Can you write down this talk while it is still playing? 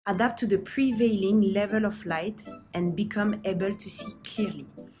adapt to the prevailing level of light, and become able to see clearly.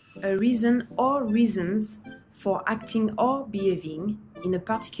 A reason or reasons for acting or behaving in a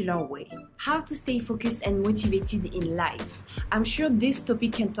particular way. How to stay focused and motivated in life. I'm sure this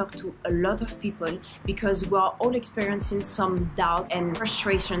topic can talk to a lot of people because we are all experiencing some doubt and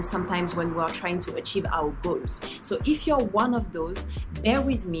frustration sometimes when we are trying to achieve our goals. So if you're one of those, bear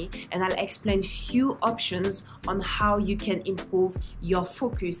with me and I'll explain few options on how you can improve your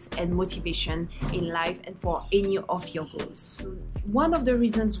focus and motivation in life and for any of your goals. One of the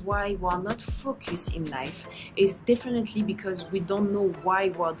reasons why we are not focused in life is definitely because we don't know why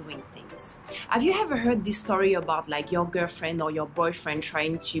we're doing things. Have you ever heard this story about like your girlfriend or your boyfriend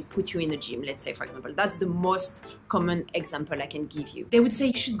trying to put you in the gym? Let's say, for example, that's the most common example I can give you. They would say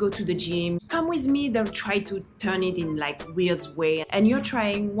you should go to the gym, come with me. They'll try to turn it in like weird way, and you're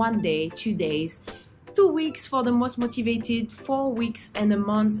trying 1 day, 2 days, 2 weeks for the most motivated, 4 weeks and a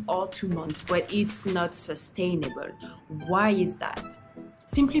month or 2 months, but it's not sustainable. Why is that?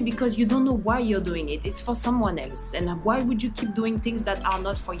 Simply because you don't know why you're doing it. It's for someone else. And why would you keep doing things that are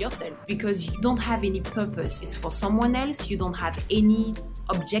not for yourself? Because you don't have any purpose. It's for someone else. You don't have any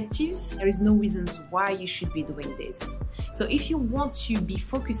objectives. There is no reasons why you should be doing this. So if you want to be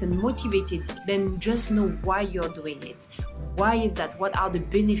focused and motivated, then just know why you're doing it. Why is that? What are the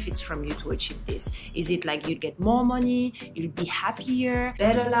benefits from you to achieve this? Is it like you'll get more money, you'll be happier,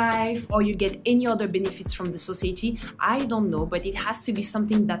 better life, or you get any other benefits from the society? I don't know, but it has to be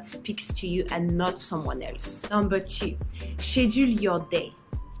something that speaks to you and not someone else. Number 2, schedule your day.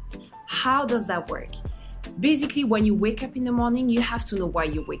 How does that work? Basically, when you wake up in the morning, you have to know why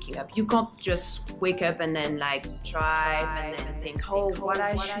you're waking up. You can't just wake up and then like drive and then think, oh, what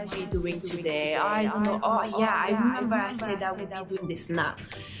I should be doing today. I don't know. Oh yeah, I remember I said I would be doing this now.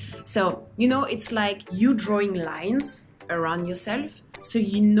 So, you know, it's like you drawing lines around yourself so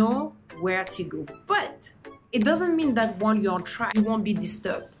you know where to go. But it doesn't mean that while you're on track, you won't be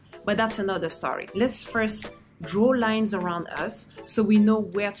disturbed. But that's another story. Let's first draw lines around us so we know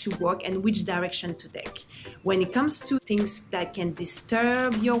where to walk and which direction to take. When it comes to things that can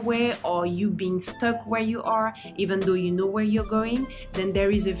disturb your way or you being stuck where you are, even though you know where you're going, then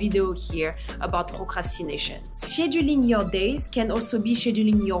there is a video here about procrastination. Scheduling your days can also be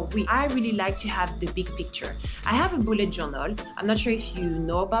scheduling your week. I really like to have the big picture. I have a bullet journal. I'm not sure if you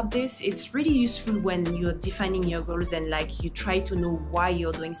know about this. It's really useful when you're defining your goals and like you try to know why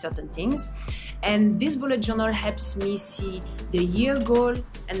you're doing certain things. And this bullet journal helps me see the year goal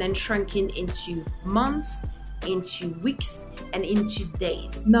and then shrunken into months, into weeks, and into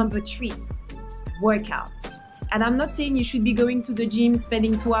days. Number 3, workout. And I'm not saying you should be going to the gym,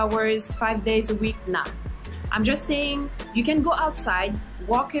 spending 2 hours, 5 days a week. Nah. I'm just saying you can go outside,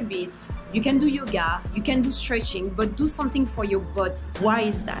 walk a bit, you can do yoga, you can do stretching, but do something for your body. Why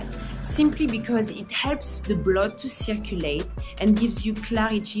is that? Simply because it helps the blood to circulate and gives you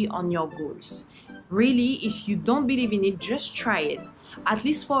clarity on your goals. Really, if you don't believe in it, just try it. At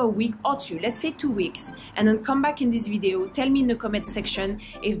least for a week or 2, let's say 2 weeks, and then come back in this video, tell me in the comment section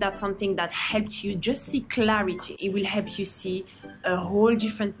if that's something that helped you just see clarity. It will help you see a whole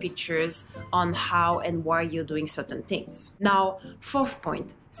different pictures on how and why you're doing certain things. Now, 4th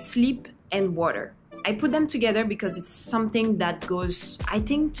point, sleep and water. I put them together because it's something that goes, I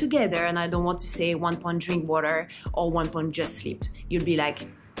think, together, and I don't want to say 1 point drink water or 1 point just sleep. You'll be like,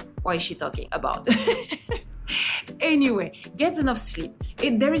 what is she talking about? Anyway, get enough sleep.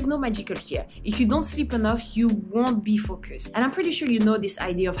 There is no magical here. If you don't sleep enough, you won't be focused. And I'm pretty sure you know this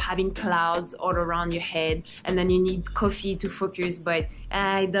idea of having clouds all around your head and then you need coffee to focus, but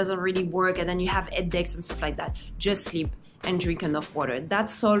it doesn't really work, and then you have headaches and stuff like that. Just sleep and drink enough water.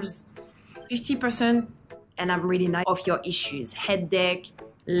 That solves 50%, and I'm really nice, of your issues. Headache,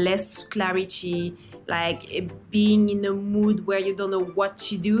 less clarity, like being in a mood where you don't know what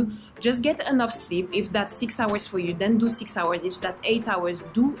to do. Just get enough sleep. If that's 6 hours for you, then do 6 hours. If that's 8 hours,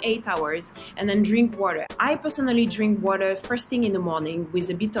 do 8 hours, and then drink water. I personally drink water first thing in the morning with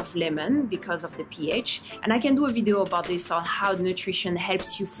a bit of lemon because of the pH, and I can do a video about this on how nutrition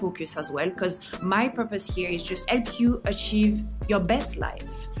helps you focus as well, because my purpose here is just help you achieve your best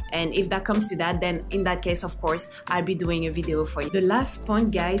life. And if that comes to that, then in that case, of course, I'll be doing a video for you. The last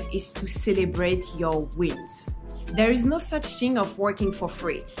point, guys, is to celebrate your wins. There is no such thing of working for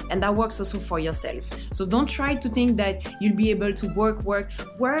free, and that works also for yourself. So don't try to think that you'll be able to work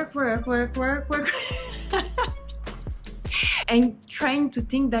and trying to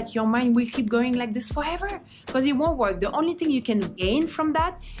think that your mind will keep going like this forever, because it won't work. The only thing you can gain from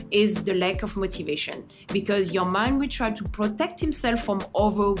that is the lack of motivation, because your mind will try to protect himself from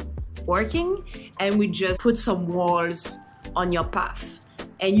overworking and will just put some walls on your path.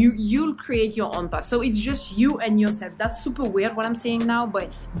 and you'll create your own path. So it's just you and yourself. That's super weird what I'm saying now,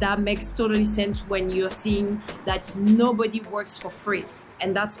 but that makes totally sense when you're seeing that nobody works for free.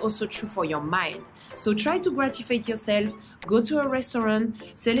 And that's also true for your mind. So try to gratify yourself, go to a restaurant,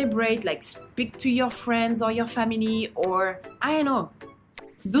 celebrate, like speak to your friends or your family, or I don't know,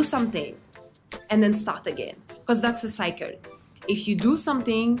 do something and then start again, because that's a cycle. If you do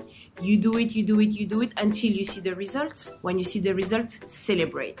something, you do it until you see the results. When you see the results,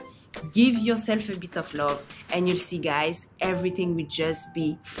 celebrate. Give yourself a bit of love and you'll see, guys, everything will just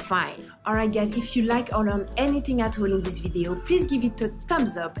be fine. Alright guys, if you like or learn anything at all in this video, please give it a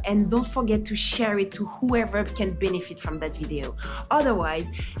thumbs up and don't forget to share it to whoever can benefit from that video.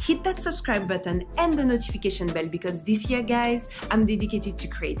 Otherwise, hit that subscribe button and the notification bell, because this year, guys, I'm dedicated to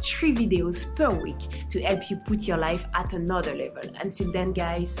create 3 videos per week to help you put your life at another level. Until then,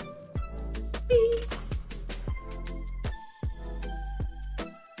 guys, peace!